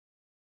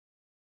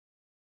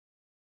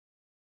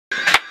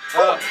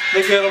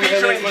Featuring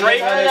Drake, Lil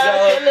Wayne,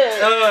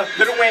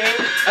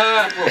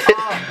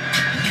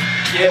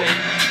 get it.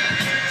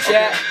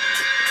 Shaq.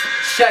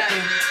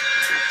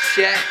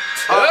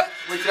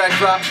 Wait till I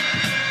drop.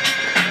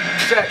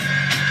 Check.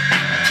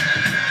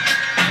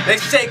 They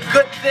say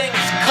good things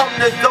come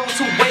to those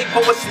who wait,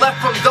 but what's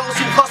left from those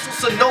who hustle,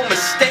 so no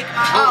mistake.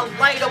 I'll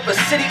light up a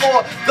city,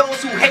 or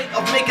those who hate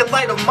of making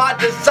light of my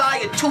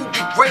desire to be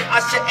great. I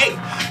say, hey,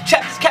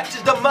 Chaptaz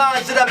captures the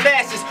minds of the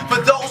masses.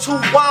 For those who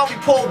whine, we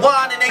pour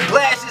wine in their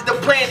glasses. The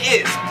plan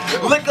is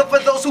liquor for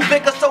those who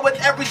bicker, so with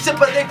every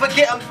sipper they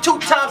forget I'm 2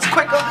 times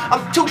quicker,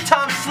 I'm 2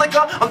 times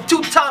slicker, I'm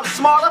 2 times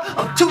smarter,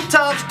 I'm 2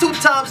 times you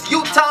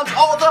times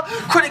all the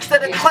critics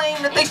that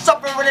claim that they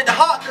suffering in the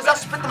heart, cause I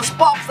spit them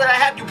sparks that I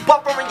have you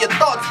buffering your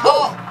thoughts.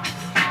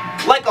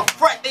 Like a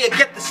fret, they'll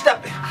get the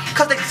stepping,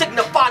 cause they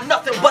signify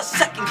nothing but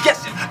second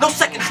guessing. No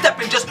second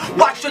stepping, just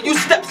watch where you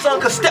step,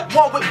 son, cause step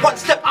one with 1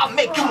 step, I'll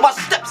make you my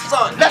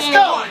stepson. Let's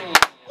go!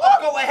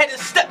 Go ahead and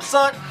step,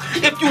 son,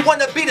 if you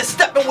wanna be the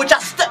step in which I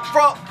step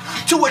from,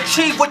 to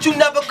achieve what you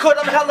never could.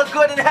 I'm hella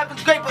good and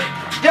heaven's great, but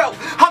yo,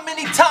 how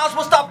many times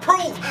must I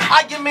prove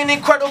I am an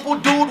incredible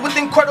dude with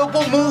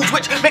incredible moves,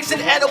 which makes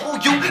an edible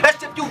you?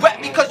 That's if you rap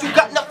because you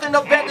got nothing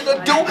better to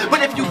do,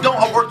 but if you don't,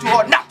 I'll work too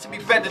hard not to be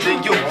better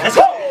than you. Let's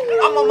go!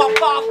 I'm on my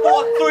 5,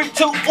 4, 3,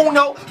 2,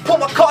 uno. Pull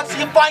my card,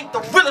 see if I ain't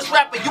the realest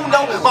rapper you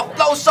know. My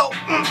flow so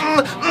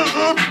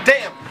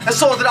damn.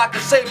 That's all that I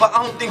can say, but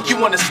I don't think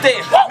you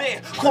understand.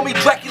 Man, call me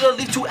Dracula,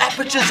 leave 2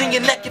 apertures in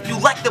your neck if you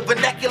like the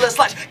vernacular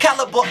slash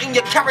caliber in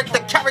your character.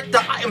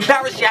 I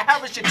embarrass you,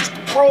 harass you just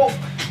to prove.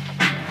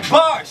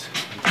 Bars.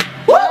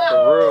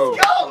 Woo!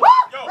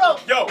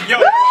 Yo.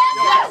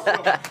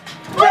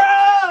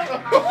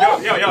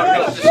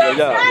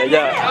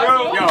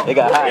 They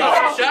got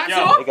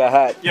hot. They got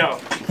hot.